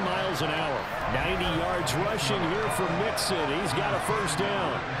 20 miles an hour. 90 yards rushing here for Mixon. He's got a first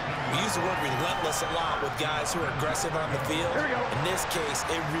down. We use the word relentless a lot with guys who are aggressive on the field. In this case,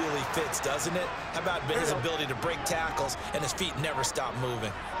 it really fits, doesn't it? How about his ability to break tackles and his feet never stop moving?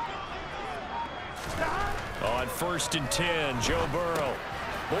 On 1st and 10, Joe Burrow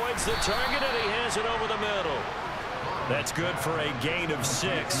avoids the target, and he has it over the middle. That's good for a gain of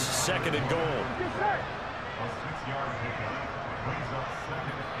 6. 2nd and goal.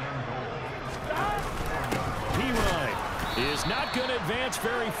 P-Ryan is not going to advance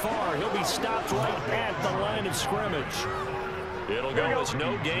very far. He'll be stopped right at the line of scrimmage. It'll go as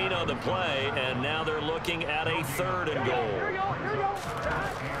no gain on the play, and now they're looking at a 3rd and goal.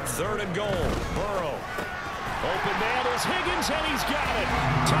 3rd and goal. Burrow. Open man is Higgins, and he's got it.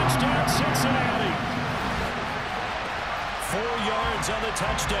 Touchdown, Cincinnati. 4 yards on the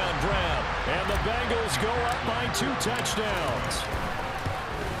touchdown grab, and the Bengals go up by 2 touchdowns.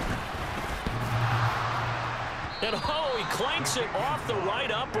 And oh, he clanks it off the right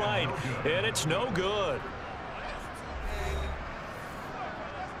upright, and it's no good.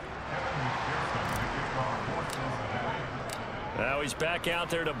 Now he's back out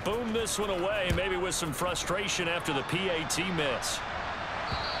there to boom this one away, maybe with some frustration after the PAT miss.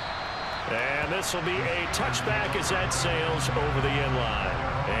 And this will be a touchback as that sails over the end line.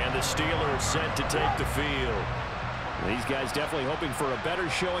 And the Steelers set to take the field. These guys definitely hoping for a better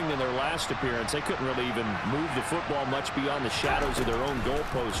showing than their last appearance. They couldn't really even move the football much beyond the shadows of their own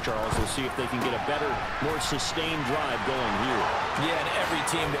goalpost, Charles. We'll see if they can get a better, more sustained drive going here. Yeah, and every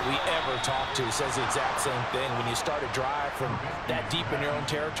team that we ever talk to says the exact same thing. When you start a drive from that deep in your own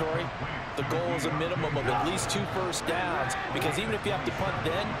territory, the goal is a minimum of at least 2 first downs, because even if you have to punt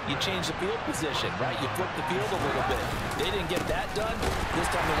then, you change the field position, right? You flip the field a little bit. They didn't get that done. This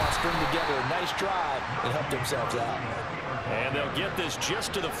time they want to string together a nice drive and help themselves out. And they'll get this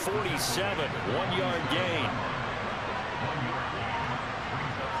just to the 47, 1-yard gain.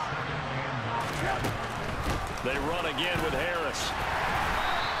 They run again with Harris.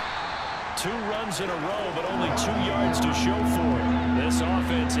 2 runs in a row, but only 2 yards to show for it. This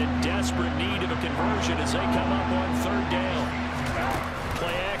offense in desperate need of a conversion as they come up on 3rd down.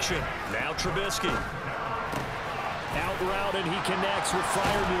 Play action. Now Trubisky. Out route, and he connects with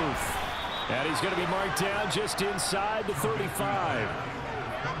Freiermuth. And he's going to be marked down just inside the 35.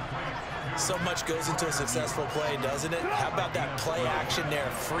 So much goes into a successful play, doesn't it? How about that play action there?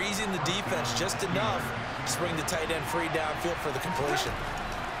 Freezing the defense just enough to bring the tight end free downfield for the completion.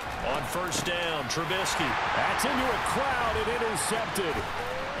 On 1st down, Trubisky. That's into a crowd and intercepted.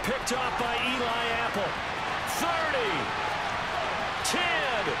 Picked off by Eli Apple. 30. 10.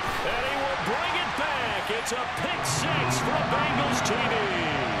 And he will bring it back. It's a pick 6 for a Bengals TD.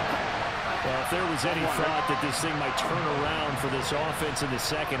 Well, if there was any thought that this thing might turn around for this offense in the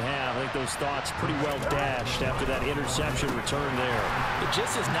second half, I think those thoughts pretty well dashed after that interception return there. It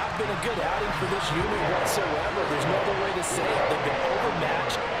just has not been a good outing for this unit whatsoever. There's no other way to say it. They've been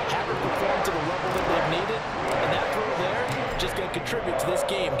overmatched, haven't performed to the level that they've needed, and that throw there just going to contribute to this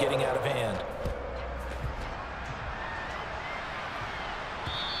game getting out of hand.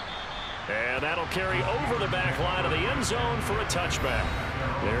 And that'll carry over the back line of the end zone for a touchback.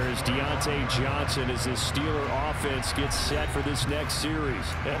 There's Deontay Johnson as the Steeler offense gets set for this next series.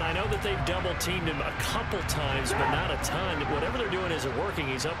 And I know that they've double-teamed him a couple times, but not a ton. Whatever they're doing isn't working.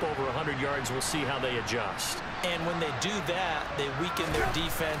 He's up over 100 yards. We'll see how they adjust. And when they do that, they weaken their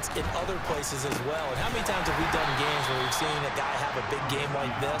defense in other places as well. And how many times have we done games where we've seen a guy have a big game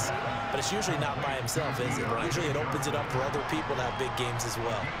like this? But it's usually not by himself, is it? Usually it opens it up for other people to have big games as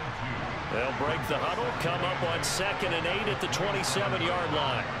well. They'll break the huddle, come up on 2nd and 8 at the 27-yard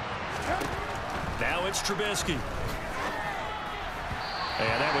line. Now it's Trubisky.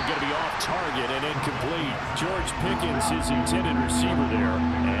 And that one's going to be off target and incomplete. George Pickens, his intended receiver there.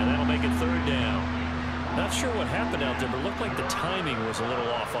 And that'll make it 3rd down. Not sure what happened out there, but it looked like the timing was a little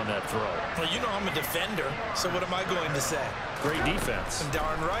off on that throw. Well, you know I'm a defender, so what am I going to say? Great defense. And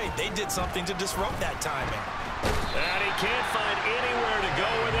darn right. They did something to disrupt that timing. And he can't find anywhere to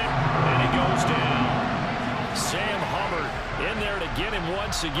go with it, and he goes down. Sam Hubbard in there to get him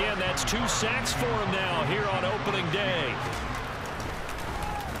once again. That's 2 sacks for him now here on opening day.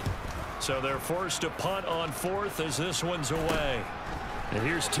 So they're forced to punt on 4th as this one's away. And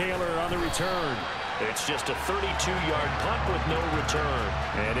here's Taylor on the return. It's just a 32-yard punt with no return.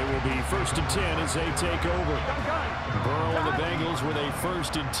 And it will be 1st and 10 as they take over. Burrow and the Bengals with a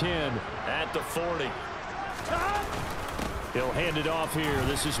 1st and 10 at the 40. He'll hand it off here.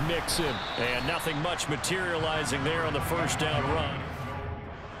 This is Mixon. And nothing much materializing there on the first down run.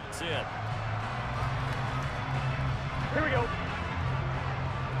 That's it. Here we go.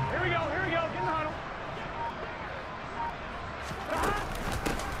 Here we go. Here we go. Get in the huddle.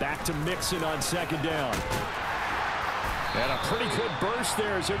 Back to Mixon on second down. And a pretty good burst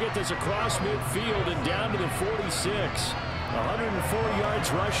there as he'll get this across midfield and down to the 46. 104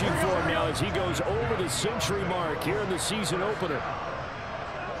 yards rushing for him now as he goes over the century mark here in the season opener.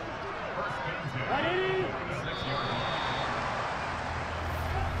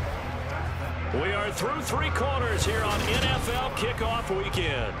 We are through three quarters here on NFL Kickoff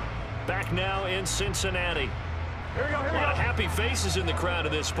Weekend. Back now in Cincinnati. Here we go, here we A lot of go. happy faces in the crowd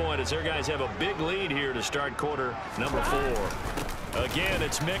at this point as their guys have a big lead here to start quarter number 4. Again,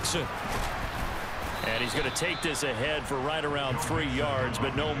 it's Mixon. And he's going to take this ahead for right around 3 yards,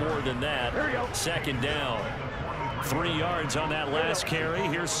 but no more than that. Here we go. Second down. 3 yards on that last carry.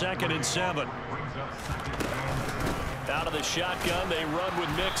 Here's 2nd and 7. Out of the shotgun, they run with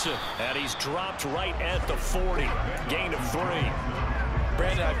Mixon. And he's dropped right at the 40. Gain of 3.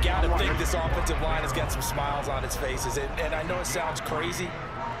 Brandon, I've got to think this offensive line has got some smiles on its faces. And I know it sounds crazy,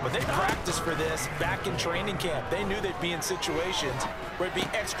 but they practiced for this back in training camp. They knew they'd be in situations where it'd be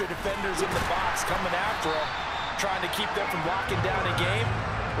extra defenders in the box coming after them, trying to keep them from locking down a game.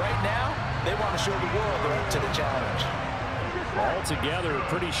 Right now, they want to show the world they're up to the challenge. Altogether, a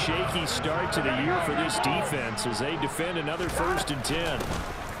pretty shaky start to the year for this defense as they defend another 1st and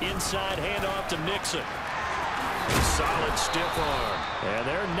 10. Inside handoff to Mixon. Solid stiff arm. And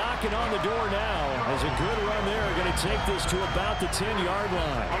they're knocking on the door now as a good run there. Going to take this to about the 10-yard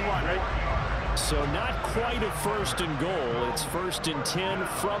line. On one, right? So not quite a 1st and goal. It's 1st and 10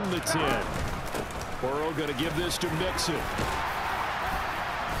 from the 10. Burrow going to give this to Mixon.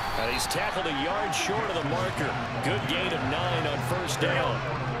 And he's tackled a yard short of the marker. Good gain of 9 on 1st down.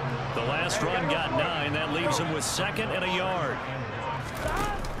 The last run got 9. That leaves him with 2nd and a yard.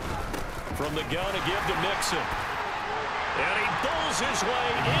 From the gun to give to Mixon. And he bowls his way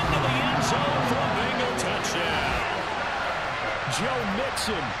into the end zone for a Bengal touchdown. Joe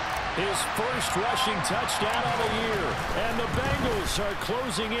Mixon, his first rushing touchdown of the year. And the Bengals are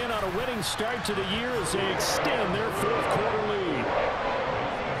closing in on a winning start to the year as they extend their 4th quarter lead.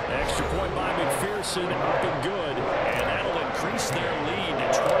 Extra point by McPherson, up and good. And that'll increase their lead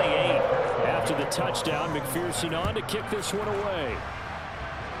to 28. After the touchdown, McPherson on to kick this one away.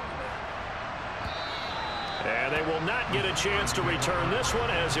 And they will not get a chance to return this one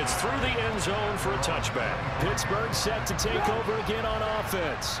as it's through the end zone for a touchback. Pittsburgh set to take over again on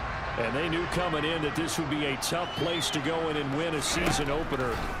offense. And they knew coming in that this would be a tough place to go in and win a season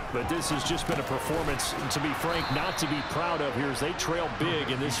opener. But this has just been a performance, to be frank, not to be proud of here as they trail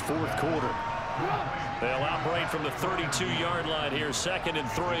big in this 4th quarter. They'll operate from the 32-yard line here, 2nd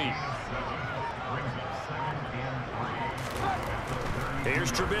and 3.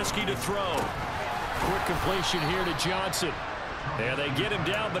 Here's Trubisky to throw. Quick completion here to Johnson. And they get him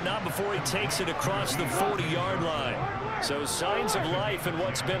down, but not before he takes it across the 40-yard line. So signs of life in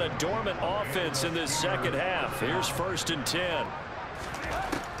what's been a dormant offense in this second half. Here's 1st and 10.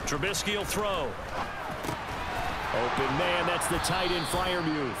 Trubisky will throw. Open man, that's the tight end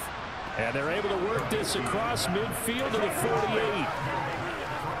Freiermuth. And they're able to work this across midfield to the 48.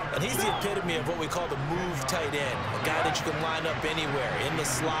 And he's the epitome of what we call the move tight end. A guy that you can line up anywhere, in the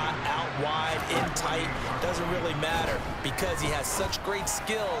slot, out wide, in tight. Doesn't really matter because he has such great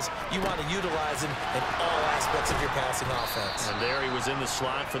skills. You want to utilize him in all aspects of your passing offense. And there he was in the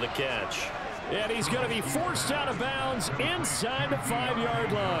slot for the catch. And he's going to be forced out of bounds inside the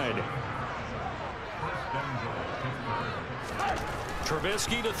 5-yard line.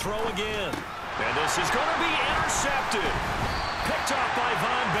 Trubisky to throw again. And this is going to be intercepted. Picked off by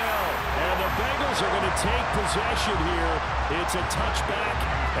Von Bell. And the Bengals are going to take possession here. It's a touchback,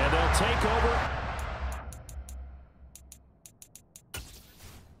 and they'll take over.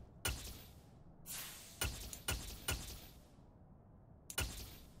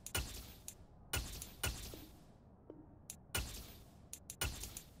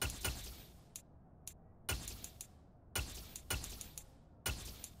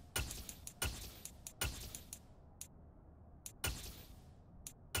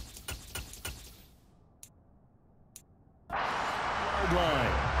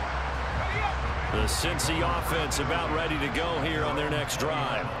 Line. The Cincy offense about ready to go here on their next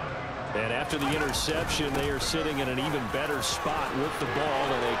drive. And after the interception, they are sitting in an even better spot with the ball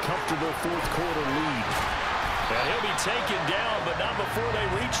in a comfortable 4th quarter lead. And he'll be taken down, but not before they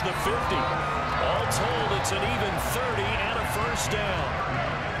reach the 50. All told, it's an even 30 and a 1st down.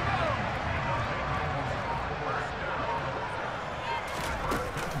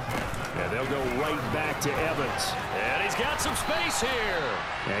 right back to Evans. And he's got some space here.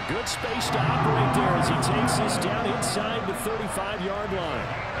 And good space to operate there as he takes this down inside the 35-yard line.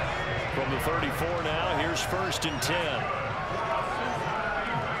 From the 34 now, here's 1st and 10.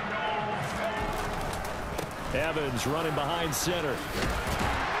 Evans running behind center.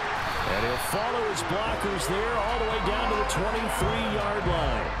 And he'll follow his blockers there all the way down to the 23-yard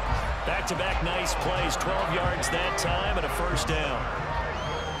line. Back-to-back nice plays, 12 yards that time and a 1st down.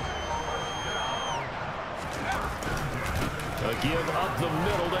 A give up the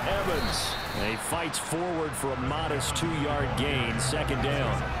middle to Evans. And he fights forward for a modest 2-yard gain, 2nd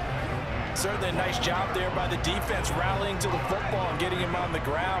down. Certainly a nice job there by the defense rallying to the football and getting him on the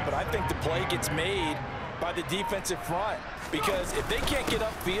ground, but I think the play gets made by the defensive front, because if they can't get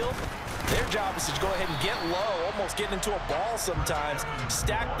upfield, their job is to go ahead and get low, almost get into a ball sometimes,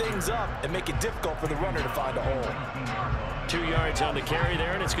 stack things up, and make it difficult for the runner to find a hole. 2 yards on the carry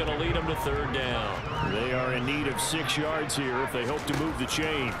there, and it's going to lead them to 3rd down. They are in need of 6 yards here if they hope to move the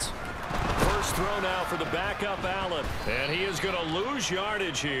chains. First throw now for the backup Allen, and he is going to lose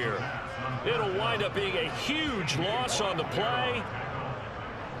yardage here. It'll wind up being a huge loss on the play.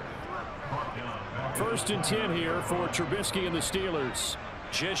 1st and 10 here for Trubisky and the Steelers.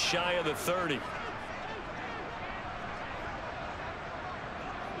 Just shy of the 30.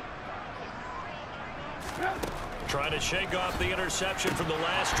 Trying to shake off the interception from the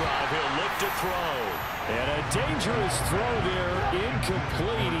last drive. He'll look to throw. And a dangerous throw there.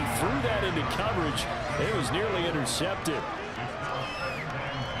 Incomplete. He threw that into coverage. It was nearly intercepted.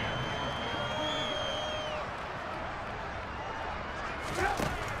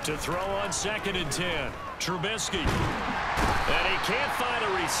 To throw on 2nd and 10. Trubisky. And he can't find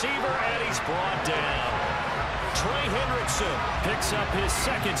a receiver, and he's brought down. Trey Hendrickson picks up his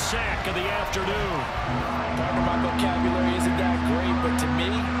 2nd sack of the afternoon. Pardon my vocabulary isn't that great, but to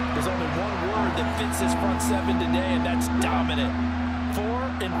me, there's only one word that fits this front 7 today, and that's dominant. 4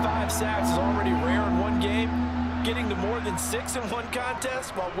 and 5 sacks is already rare in one game. Getting to more than 6 in one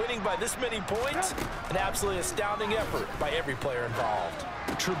contest while winning by this many points, an absolutely astounding effort by every player involved.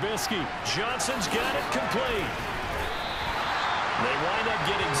 Trubisky. Johnson's got it complete. They wind up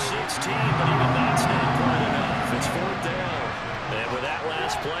getting 16, but even that's not quite enough. It's 4th down. And with that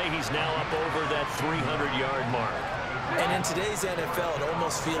last play, he's now up over that 300-yard mark. And in today's NFL, it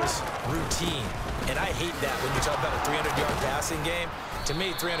almost feels routine. And I hate that when you talk about a 300-yard passing game. To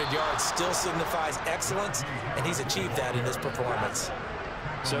me, 300 yards still signifies excellence, and he's achieved that in this performance.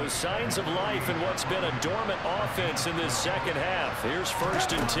 So signs of life in what's been a dormant offense in this 2nd half. Here's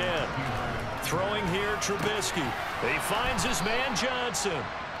 1st and 10. Throwing here, Trubisky. He finds his man, Johnson.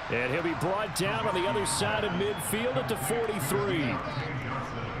 And he'll be brought down on the other side of midfield at the 43.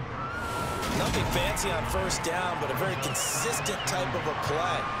 Nothing fancy on 1st down, but a very consistent type of a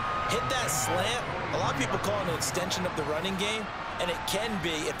play. Hit that slant. A lot of people call it an extension of the running game, and it can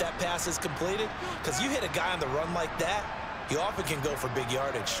be if that pass is completed, because you hit a guy on the run like that, you often can go for big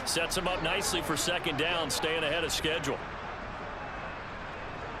yardage. Sets him up nicely for 2nd down, staying ahead of schedule.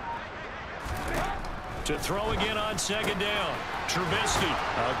 To throw again on 2nd down.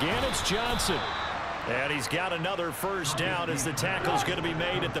 Trubisky. Again, it's Johnson. And he's got another 1st down as the tackle's going to be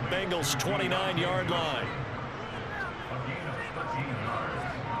made at the Bengals' 29-yard line.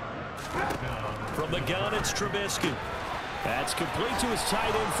 From the gun, it's Trubisky. That's complete to his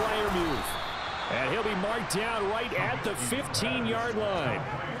tight end flyer move. And he'll be marked down right at the 15-yard line.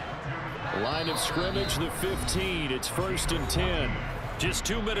 Line of scrimmage, the 15. It's 1st and 10. Just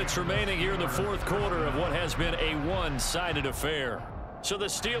 2 minutes remaining here in the 4th quarter of what has been a one-sided affair. So the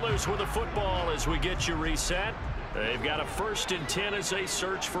Steelers with the football as we get you reset. They've got a 1st and 10 as they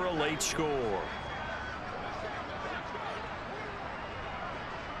search for a late score.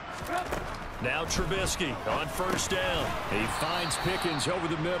 Now Trubisky on 1st down. He finds Pickens over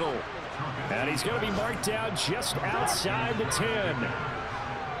the middle. And he's going to be marked down just outside the 10.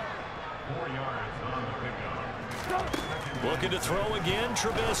 4 yards on the pickup. Looking to throw again,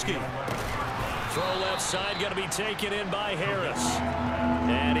 Trubisky. Throw left side, going to be taken in by Harris.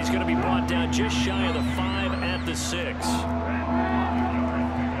 And he's going to be brought down just shy of the 5 at the 6.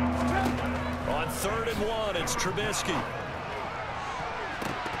 On 3rd and 1, it's Trubisky.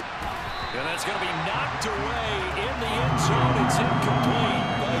 And that's going to be knocked away in the end zone. It's incomplete.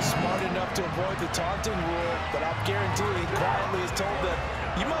 Well, he's smart enough to avoid the taunting rule, but I'm guaranteeing he quietly is told that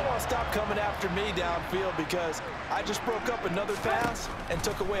you might want to stop coming after me downfield because I just broke up another pass and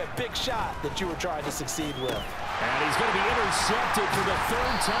took away a big shot that you were trying to succeed with. And he's going to be intercepted for the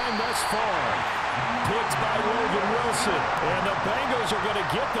 3rd time thus far. Picked by Logan Wilson. And the Bengals are going to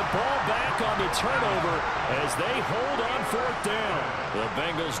get the ball back on the turnover as they hold on 4th down. The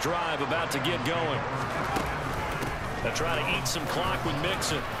Bengals drive about to get going. They'll try to eat some clock with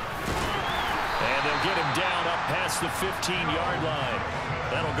Mixon. And they'll get him down up past the 15-yard line.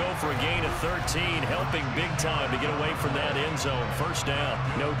 That'll go for a gain of 13, helping big time to get away from that end zone. 1st down.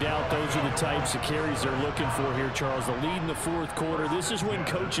 No doubt those are the types of carries they're looking for here, Charles. The lead in the 4th quarter. This is when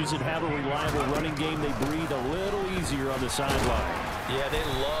coaches that have a reliable running game, they breathe a little easier on the sideline. Yeah, they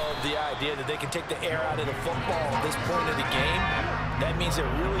love the idea that they can take the air out of the football at this point of the game. That means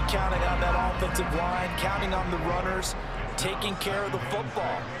they're really counting on that offensive line, counting on the runners, taking care of the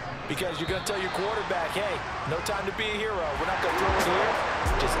football. Because you're going to tell your quarterback, hey, no time to be a hero. We're not going to throw it here.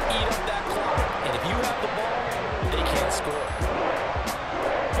 Just eat up that clock. And if you have the ball, they can't score.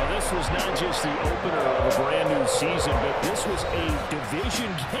 Well, this was not just the opener of a brand-new season, but this was a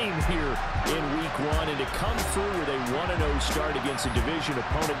division game here in Week 1. And to come through with a 1-0 start against a division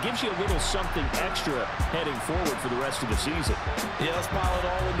opponent gives you a little something extra heading forward for the rest of the season. Yeah, let's pile it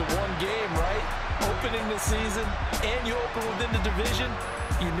all into one game, right? Opening the season, and you open within the division.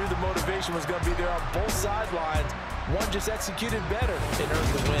 You knew the motivation was going to be there on both sidelines. One just executed better and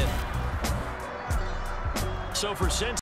earned the win. So for Cincinnati,